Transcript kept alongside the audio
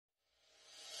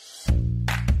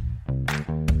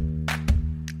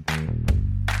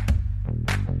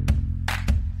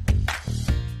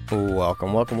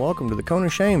Welcome to the Cone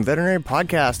of Shame Veterinary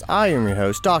Podcast. I am your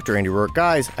host, Dr. Andy Rourke.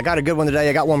 Guys, I got a good one today.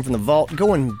 I got one from the vault.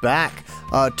 Going back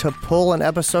to pull an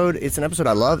episode. It's an episode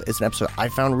I love. It's an episode I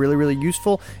found really, really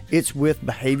useful. It's with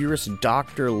behaviorist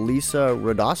Dr. Lisa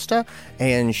Rodasta,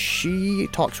 and she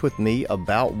talks with me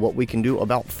about what we can do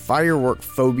about firework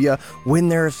phobia when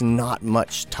there's not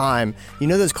much time. You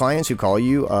know those clients who call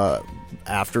you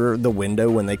after the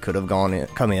window when they could have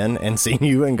come in and seen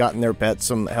you and gotten their pet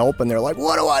some help, and they're like,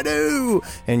 what do I do?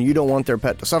 And you don't want their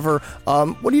pet to suffer.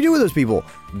 What do you do with those people?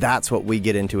 That's what we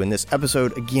get into in this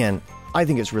episode. Again, I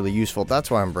think it's really useful.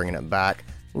 That's why I'm bringing it back.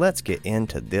 Let's get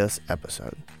into this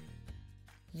episode.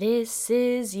 This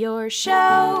is your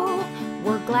show.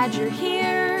 We're glad you're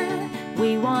here.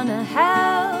 We want to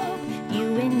help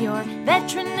you in your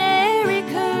veterinary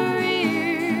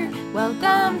career.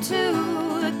 Welcome to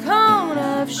the Cone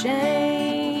of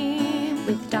Shame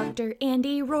with Dr.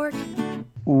 Andy Rourke.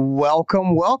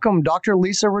 Welcome, Dr.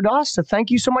 Lisa Rodasta.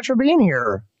 Thank you so much for being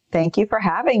here. Thank you for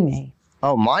having me.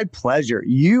 Oh, my pleasure.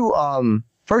 You,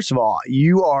 first of all,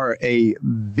 you are a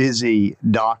busy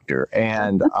doctor,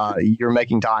 and you're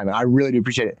making time, and I really do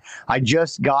appreciate it. I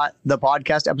just got the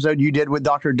podcast episode you did with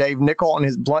Dr. Dave Nichol on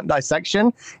his blunt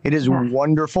dissection. It is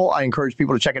wonderful. I encourage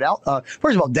people to check it out.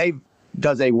 First of all, Dave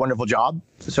does a wonderful job.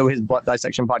 So his blunt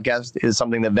dissection podcast is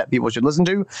something that vet people should listen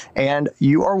to, and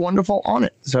you are wonderful on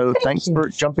it. So thanks for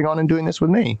jumping on and doing this with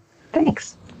me.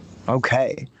 Thanks.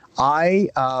 Okay.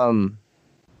 Well,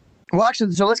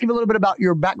 actually, so let's give a little bit about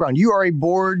your background. You are a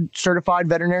board certified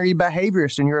veterinary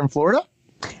behaviorist, and you're in Florida?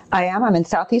 I am. I'm in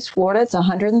Southeast Florida. It's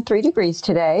 103 degrees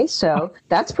today, so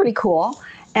that's pretty cool.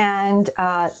 And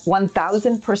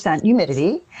 1,000%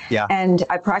 humidity. Yeah. And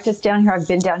I practice down here. I've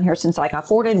been down here since I got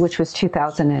boarded, which was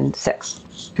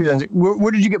 2006.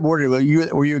 Where did you get boarded?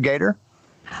 Were you a gator?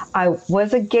 I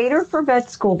was a gator for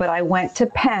vet school, but I went to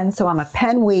Penn, so I'm a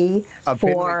Penn-wee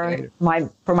for my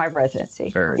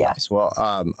residency. Very nice. Well,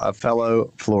 a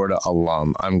fellow Florida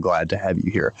alum. I'm glad to have you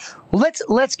here. Well,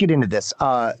 let's get into this.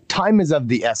 Time is of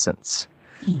the essence.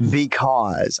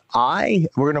 Because we're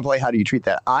going to play How Do You Treat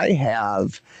That? I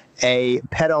have a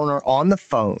pet owner on the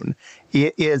phone.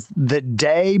 It is the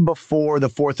day before the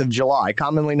 4th of July,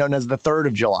 commonly known as the 3rd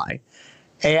of July.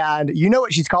 And you know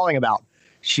what she's calling about.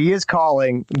 She is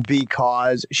calling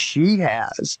because she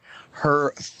has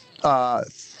her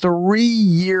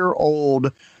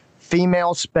 3-year-old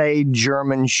female spayed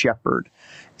German Shepherd.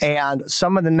 And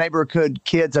some of the neighborhood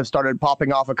kids have started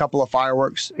popping off a couple of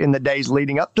fireworks in the days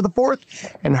leading up to the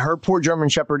 4th. And her poor German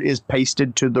Shepherd is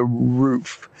pasted to the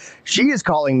roof. She is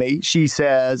calling me. She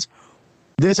says,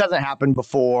 this hasn't happened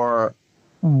before.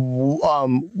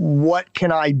 What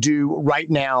can I do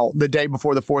right now, the day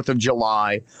before the 4th of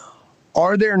July?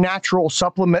 Are there natural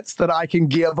supplements that I can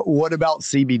give? What about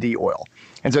CBD oil?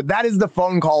 And so that is the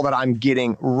phone call that I'm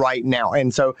getting right now.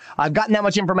 And so I've gotten that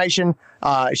much information.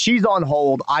 She's on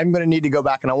hold. I'm going to need to go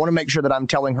back, and I want to make sure that I'm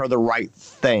telling her the right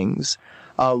things.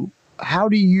 How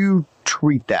do you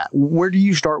treat that? Where do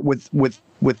you start with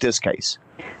this case?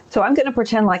 So I'm going to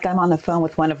pretend like I'm on the phone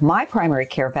with one of my primary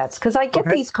care vets, because I get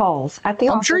these calls at the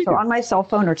office or on my cell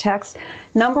phone or text.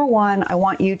 Number one, I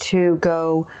want you to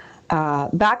go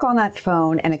back on that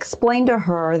phone and explain to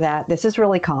her that this is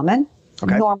really common.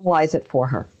 Okay. Normalize it for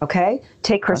her, okay?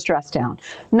 Take her stress down.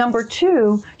 Number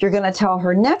two, you're going to tell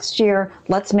her next year,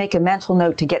 let's make a mental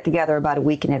note to get together about a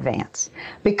week in advance.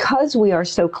 Because we are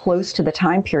so close to the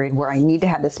time period where I need to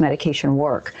have this medication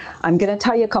work, I'm going to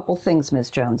tell you a couple things,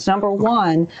 Ms. Jones. Number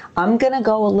one, I'm going to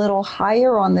go a little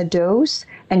higher on the dose,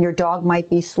 and your dog might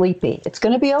be sleepy. It's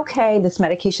going to be okay. This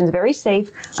medication is very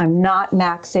safe. I'm not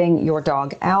maxing your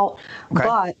dog out,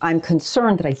 but I'm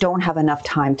concerned that I don't have enough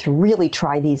time to really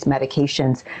try these medications,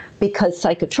 because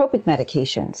psychotropic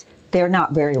medications, they're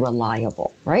not very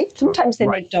reliable, right? Sometimes they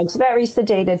make dogs very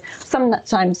sedated,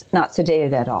 sometimes not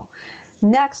sedated at all.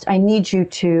 Next, I need you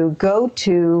to go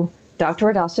to Dr.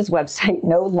 Rodasta's website,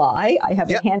 no lie. I have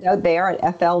a handout there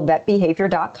at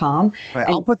flvetbehavior.com. Right,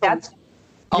 I'll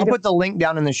put the link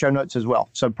down in the show notes as well.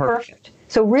 So perfect.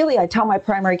 So really, I tell my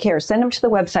primary care, send them to the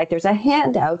website. There's a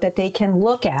handout that they can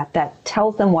look at that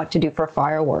tells them what to do for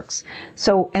fireworks.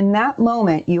 So in that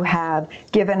moment, you have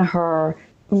given her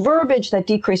verbiage that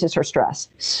decreases her stress.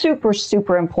 Super,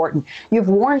 super important. You've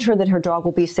warned her that her dog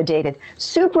will be sedated.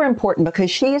 Super important, because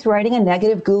she is writing a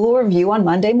negative Google review on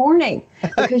Monday morning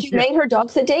because you made her dog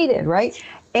sedated, right?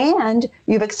 And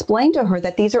you've explained to her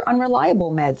that these are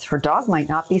unreliable meds. Her dog might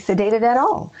not be sedated at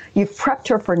all. You've prepped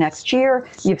her for next year.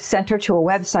 You've sent her to a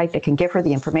website that can give her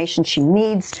the information she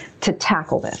needs to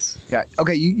tackle this. Yeah.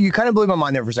 Okay. You kind of blew my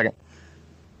mind there for a second.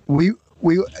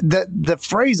 The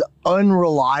phrase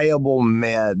unreliable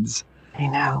meds I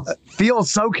know.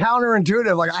 Feels so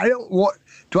counterintuitive. Like,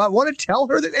 do I want to tell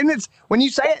her that? And it's, when you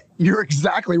say it, you're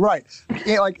exactly right.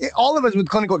 All of us with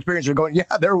clinical experience are going, yeah,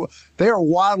 they are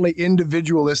wildly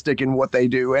individualistic in what they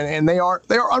do, and they are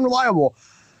unreliable.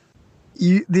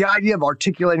 The idea of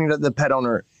articulating to the pet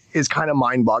owner is kind of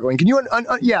mind-boggling. Can you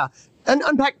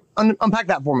unpack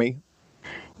that for me?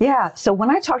 Yeah. So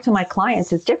when I talk to my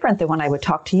clients, it's different than when I would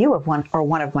talk to you of one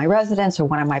of my residents or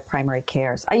one of my primary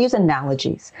cares. I use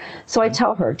analogies. So I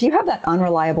tell her, do you have that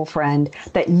unreliable friend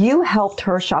that you helped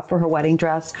her shop for her wedding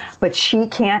dress, but she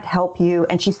can't help you?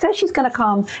 And she says she's going to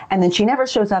come, and then she never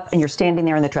shows up, and you're standing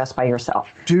there in the dress by yourself.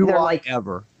 Do I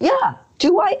ever? Yeah.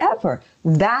 Do I ever?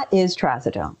 That is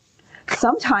trazodone.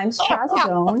 Sometimes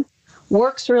trazodone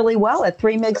works really well at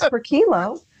 3 mg per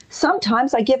kilo.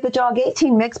 Sometimes I give the dog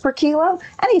 18 mg per kilo,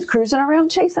 and he's cruising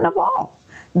around chasing a ball.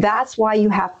 That's why you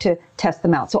have to test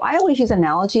them out. So I always use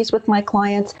analogies with my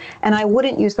clients, and I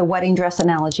wouldn't use the wedding dress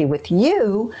analogy with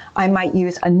you. I might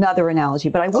use another analogy,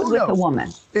 but I would with a woman.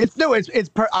 I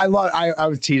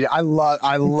was teasing. I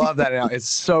love that analogy. It's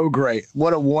so great.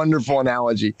 What a wonderful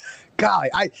analogy. Golly,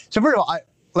 so first of all,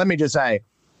 let me just say,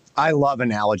 I love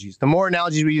analogies. The more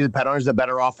analogies we use with pet owners, the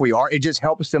better off we are. It just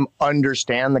helps them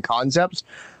understand the concepts.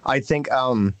 I think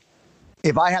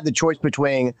if I had the choice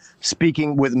between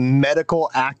speaking with medical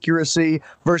accuracy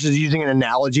versus using an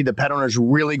analogy the pet owner is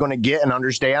really going to get and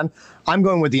understand, I'm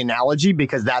going with the analogy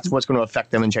because that's what's going to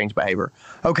affect them and change behavior.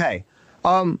 Okay.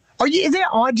 Is it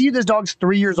odd to you this dog's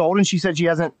 3 years old and she said she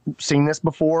hasn't seen this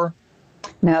before?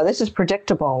 No, this is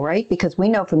predictable, right? Because we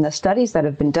know from the studies that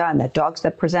have been done that dogs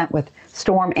that present with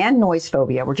storm and noise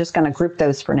phobia, we're just going to group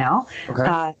those for now,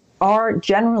 are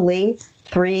generally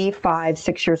 3, 5,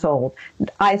 6 years old.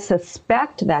 I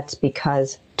suspect that's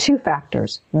because 2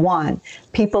 factors. 1,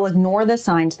 people ignore the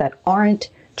signs that aren't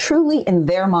truly in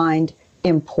their mind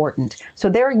important.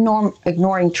 So they're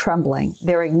ignoring trembling.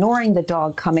 They're ignoring the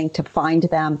dog coming to find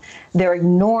them. They're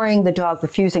ignoring the dog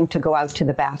refusing to go out to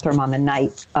the bathroom on the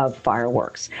night of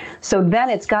fireworks. So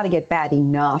then it's got to get bad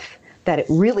enough that it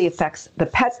really affects the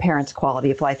pet parent's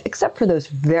quality of life, except for those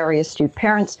very astute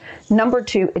parents. Number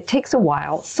 2, it takes a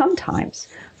while, sometimes,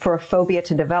 for a phobia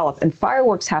to develop. And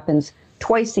fireworks happens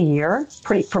twice a year,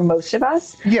 for most of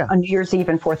us, on New Year's Eve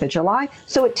and 4th of July.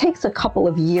 So it takes a couple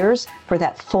of years for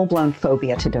that full-blown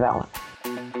phobia to develop.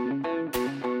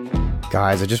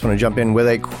 Guys, I just want to jump in with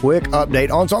a quick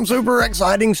update on some super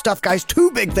exciting stuff, guys. 2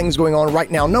 big things going on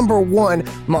right now. Number 1,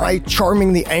 my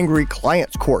Charming the Angry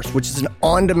Clients course, which is an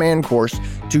on-demand course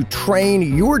to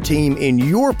train your team in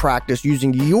your practice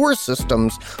using your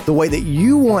systems the way that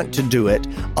you want to do it,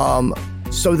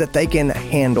 so that they can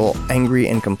handle angry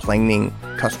and complaining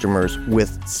customers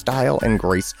with style and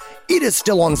grace. It is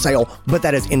still on sale, but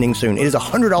that is ending soon. It is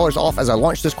 $100 off as I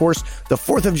launch this course. The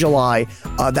 4th of July,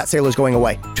 that sale is going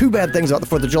away. 2 bad things about the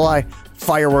 4th of July: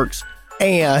 fireworks,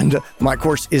 and my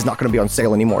course is not going to be on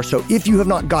sale anymore. So if you have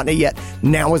not gotten it yet,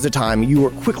 now is the time. You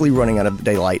are quickly running out of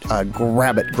daylight.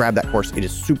 Grab that course. It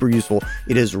is super useful.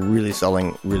 It is really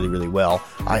selling really, really well.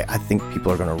 I think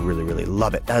people are going to really, really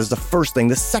love it. That is the first thing.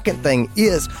 The second thing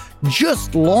is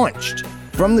just launched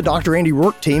from the Dr. Andy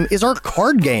Rourke team is our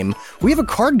card game. We have a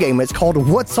card game. It's called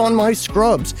What's on My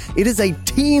Scrubs. It is a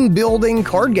team building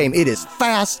card game. It is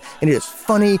fast and it is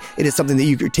funny. It is something that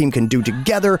your team can do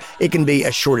together. It can be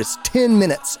as short as 10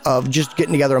 minutes of just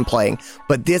getting together and playing.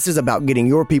 But this is about getting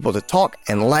your people to talk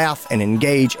and laugh and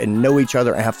engage and know each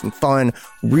other and have some fun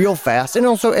real fast, and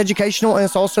also educational, and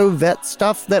it's also vet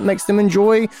stuff that makes them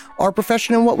enjoy our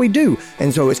profession and what we do.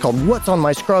 And so it's called What's on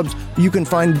My Scrubs. You can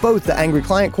find both the Angry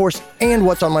Client course and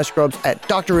What's on My Scrubs at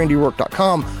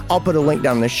drandyrourke.com. I'll put a link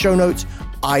down in the show notes.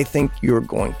 I think you're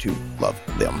going to love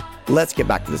them. Let's get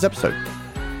back to this episode.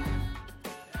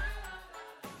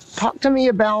 Talk to me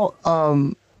about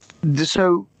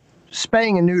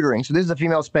spaying and neutering. So this is a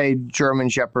female spayed German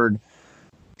Shepherd.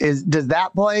 Does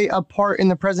that play a part in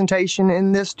the presentation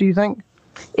in this, do you think?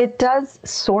 It does,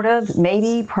 sort of,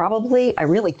 maybe, probably. I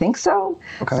really think so.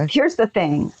 Okay. Here's the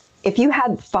thing. If you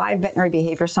had 5 veterinary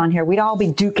behaviorists on here, we'd all be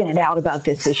duking it out about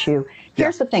this issue.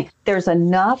 Here's the thing. There's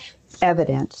enough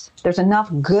evidence, there's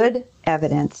enough good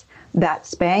evidence that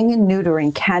spaying and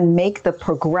neutering can make the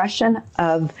progression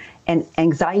of an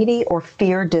anxiety or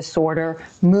fear disorder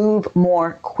move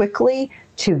more quickly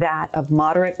to that of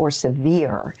moderate or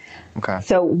severe. Okay.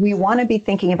 So we want to be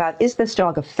thinking about, is this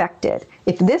dog affected?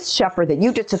 If this shepherd that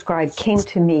you just described came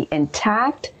to me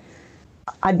intact,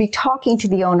 I'd be talking to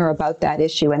the owner about that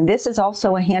issue. And this is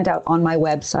also a handout on my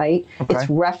website. Okay. It's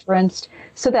referenced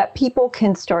so that people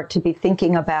can start to be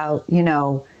thinking about,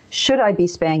 should I be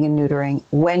spaying and neutering?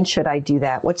 When should I do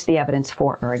that? What's the evidence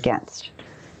for or against?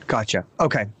 Gotcha.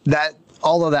 Okay. That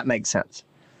all of that makes sense.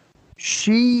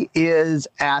 She is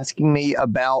asking me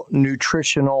about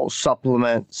nutritional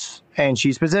supplements, and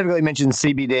she specifically mentioned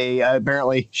CBD.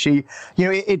 Apparently,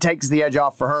 it takes the edge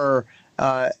off for her,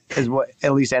 is what,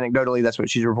 at least anecdotally, that's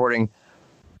what she's reporting.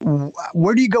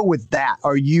 Where do you go with that?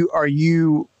 Are you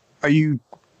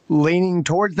leaning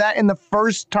towards that in the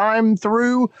first time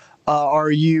through? Are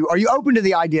you open to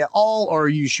the idea at all, or are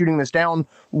you shooting this down?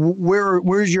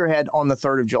 Where's your head on the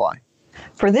 3rd of July?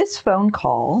 For this phone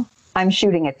call, I'm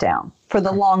shooting it down. For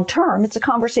the long term, it's a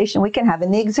conversation we can have in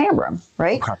the exam room,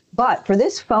 right? Okay. But for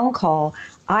this phone call,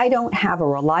 I don't have a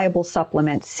reliable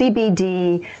supplement,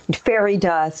 CBD, fairy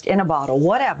dust in a bottle,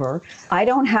 whatever. I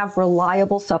don't have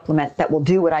reliable supplement that will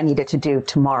do what I need it to do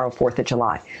tomorrow, 4th of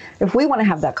July. If we want to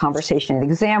have that conversation in the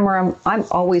exam room, I'm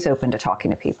always open to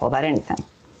talking to people about anything.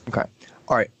 Okay.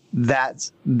 All right.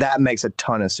 That makes a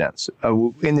ton of sense.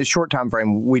 In this short time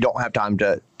frame, we don't have time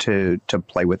to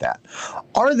play with that.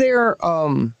 Are there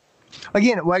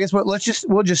again? Well, I guess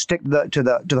we'll just stick to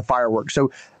the firework.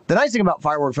 So the nice thing about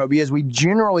firework phobia is we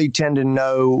generally tend to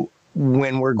know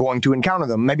when we're going to encounter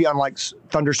them. Maybe unlike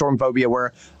thunderstorm phobia,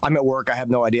 where I'm at work, I have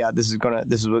no idea this is gonna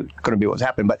be what's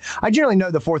happening. But I generally know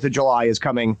the 4th of July is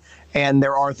coming, and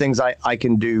there are things I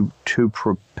can do to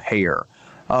prepare.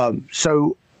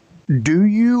 So. Do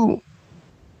you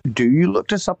look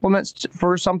to supplements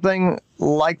for something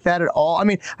like that at all? I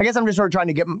mean, I guess I'm just sort of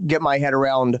trying to get my head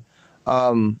around,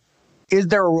 is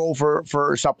there a role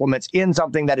for supplements in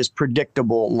something that is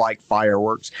predictable like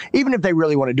fireworks, even if they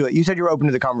really want to do it? You said you're open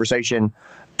to the conversation.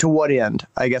 To what end,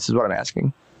 I guess, is what I'm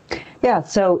asking. Yeah,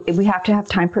 so we have to have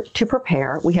time to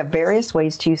prepare. We have various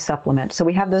ways to use supplements. So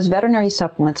we have those veterinary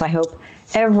supplements I hope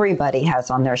everybody has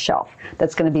on their shelf.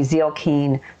 That's going to be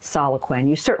Zealkine, Soliquin.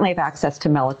 You certainly have access to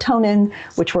melatonin,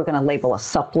 which we're going to label a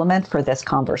supplement for this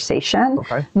conversation.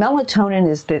 Okay. Melatonin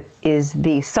is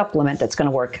the supplement that's going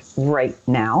to work right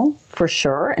now, for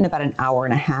sure, in about an hour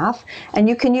and a half. And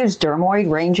you can use dermoid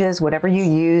ranges, whatever you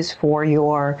use for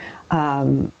your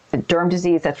derm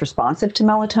disease that's responsive to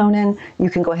melatonin, you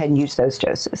can go ahead and use those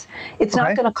doses. It's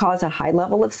not going to cause a high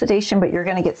level of sedation, but you're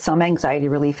going to get some anxiety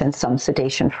relief and some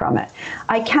sedation from it.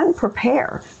 I can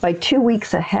prepare by 2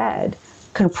 weeks ahead,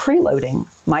 preloading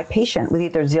my patient with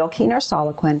either Zealkine or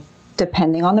Soliquin.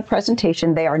 Depending on the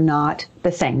presentation, they are not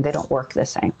the same. They don't work the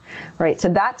same, right? So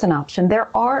that's an option. There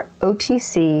are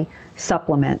OTC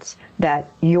supplements that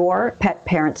your pet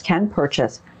parents can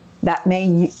purchase that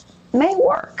may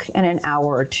work in an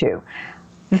hour or two.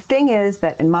 The thing is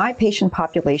that in my patient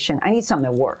population, I need something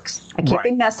that works. I can't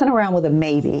be messing around with a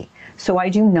maybe. So I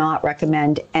do not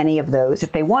recommend any of those.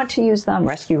 If they want to use them,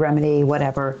 Rescue Remedy,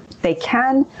 whatever, they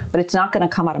can, but it's not going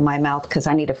to come out of my mouth because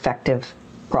I need effective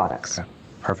products. Okay.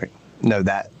 Perfect. No,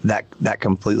 that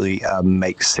completely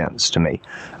makes sense to me.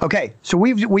 Okay, so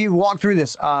we've walked through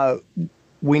this.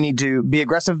 We need to be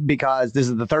aggressive because this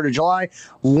is the 3rd of July.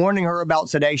 Warning her about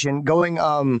sedation, going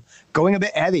a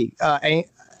bit heavy,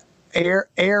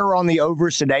 air on the over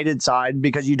sedated side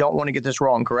because you don't want to get this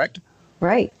wrong. Correct?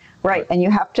 Right. And you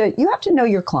have to know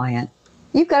your client.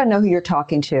 You've got to know who you're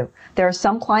talking to. There are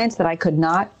some clients that I could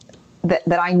not.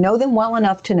 That I know them well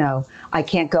enough to know I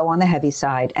can't go on the heavy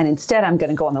side. And instead, I'm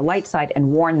going to go on the light side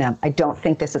and warn them. I don't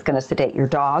think this is going to sedate your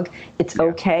dog. It's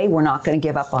okay. We're not going to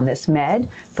give up on this med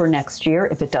for next year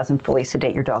if it doesn't fully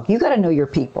sedate your dog. You got to know your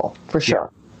people for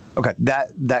sure. Yeah. Okay.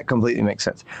 That completely makes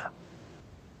sense.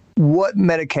 What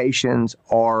medications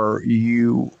are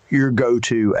your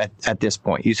go-to at this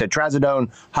point? You said trazodone,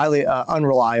 highly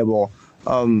unreliable.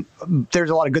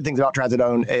 There's a lot of good things about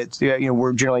trazodone. It's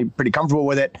we're generally pretty comfortable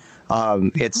with it.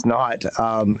 It's not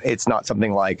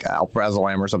something like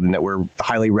alprazolam or something that we're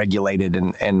highly regulated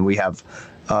and we have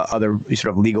other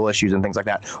sort of legal issues and things like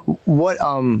that. What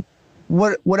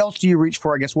else do you reach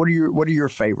for? I guess what are your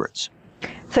favorites?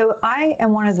 So I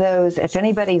am one of those. If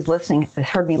anybody's listening, has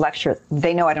heard me lecture,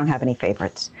 they know I don't have any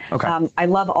favorites. Okay. I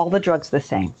love all the drugs the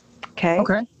same.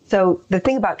 Okay. So the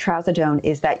thing about trazodone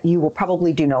is that you will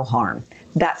probably do no harm.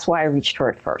 That's why I reached for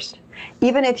it first.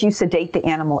 Even if you sedate the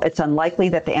animal, it's unlikely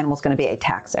that the animal's going to be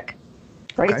ataxic,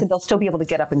 right? Okay. So they'll still be able to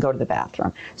get up and go to the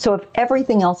bathroom. So if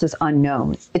everything else is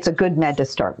unknown, it's a good med to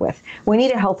start with. We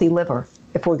need a healthy liver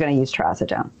if we're going to use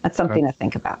trazodone. That's something to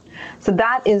think about. So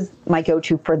that is my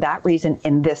go-to for that reason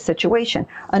in this situation.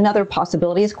 Another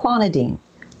possibility is clonidine.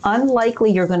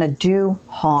 Unlikely you're going to do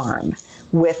harm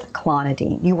with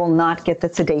clonidine. You will not get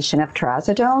the sedation of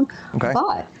trazodone,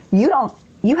 but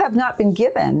you have not been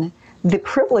given the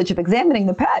privilege of examining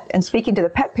the pet and speaking to the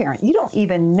pet parent. You don't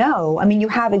even know. I mean, you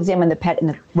have examined the pet in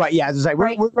the right. Yeah, as I say,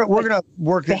 we're going to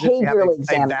work behaviorally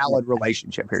a valid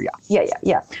relationship here.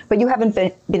 Yeah. But you haven't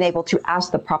been able to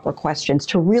ask the proper questions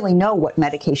to really know what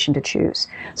medication to choose.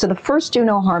 So the first do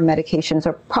no harm medications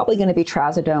are probably going to be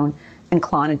trazodone and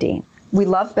clonidine. We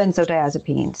love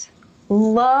benzodiazepines.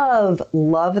 Love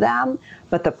them,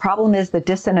 but the problem is the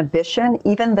disinhibition,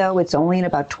 even though it's only in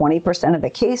about 20% of the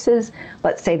cases,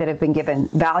 let's say that have been given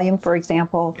Valium, for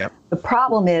example. Yep. The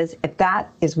problem is if that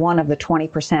is one of the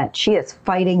 20%, she is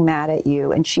fighting mad at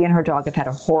you, and she and her dog have had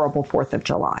a horrible 4th of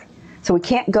July. So we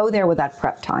can't go there without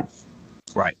prep time.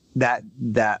 Right. That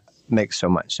makes so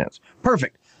much sense.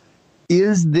 Perfect.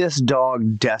 Is this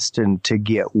dog destined to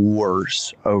get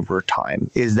worse over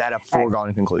time? Is that a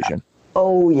foregone conclusion?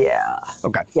 Oh, yeah.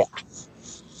 Okay. Yeah.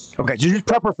 Okay, so just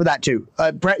prep her for that too.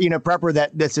 Prep her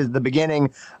that this is the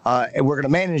beginning, and we're going to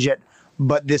manage it,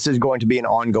 but this is going to be an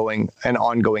ongoing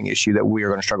issue that we are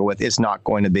going to struggle with. It's not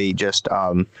going to be just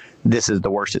this is the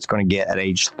worst it's going to get at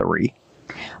age 3.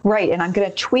 Right, and I'm going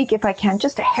to tweak, if I can,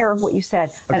 just a hair of what you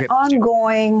said. Okay. An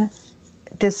ongoing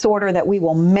disorder that we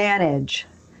will manage,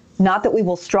 not that we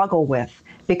will struggle with,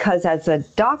 because as a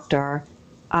doctor,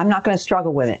 I'm not going to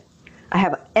struggle with it. I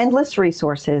have endless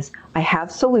resources. I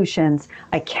have solutions.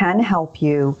 I can help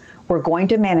you. We're going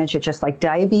to manage it just like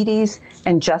diabetes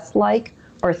and just like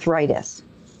arthritis,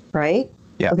 right?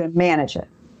 Yeah. We're going to manage it.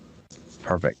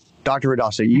 Perfect. Dr.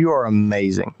 Radassa, you are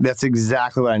amazing. That's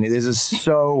exactly what I need. This is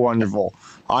so wonderful.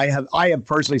 I have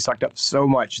personally sucked up so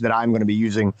much that I'm going to be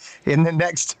using in the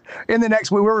next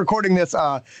we're recording this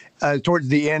towards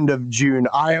the end of June.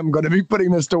 I am going to be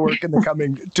putting this to work in the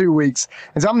coming 2 weeks.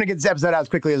 And so I'm going to get this episode out as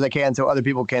quickly as I can so other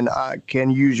people can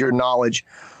use your knowledge.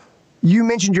 You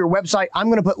mentioned your website. I'm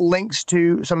going to put links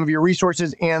to some of your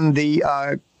resources in the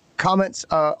comments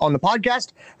on the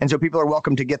podcast. And so people are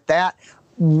welcome to get that.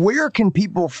 Where can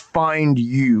people find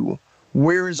you?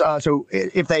 Where's so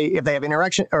if they have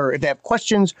interaction or if they have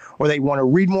questions or they want to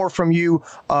read more from you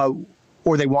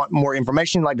or they want more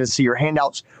information, like to see your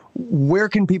handouts, where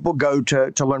can people go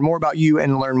to learn more about you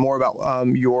and learn more about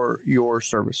your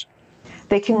service?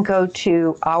 They can go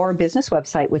to our business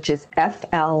website, which is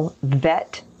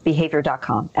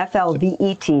flvetbehavior.com,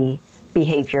 FLVET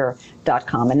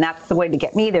behavior.com. And that's the way to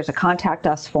get me. There's a contact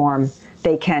us form.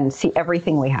 They can see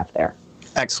everything we have there.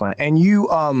 Excellent. And you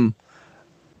have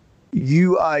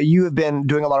been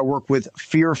doing a lot of work with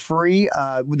Fear Free.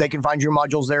 They can find your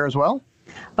modules there as well?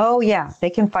 Oh, yeah. They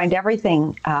can find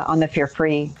everything on the Fear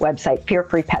Free website,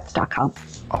 fearfreepets.com.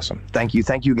 Awesome. Thank you.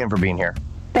 Thank you again for being here.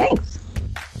 Thanks.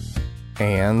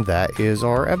 And that is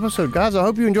our episode. Guys, I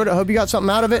hope you enjoyed it. I hope you got something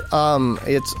out of it.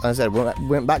 As I said,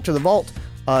 went back to the vault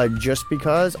just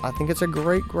because I think it's a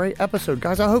great, great episode.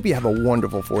 Guys, I hope you have a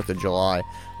wonderful 4th of July.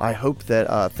 I hope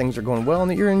that things are going well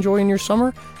and that you're enjoying your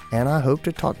summer. And I hope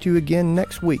to talk to you again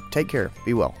next week. Take care.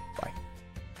 Be well. Bye.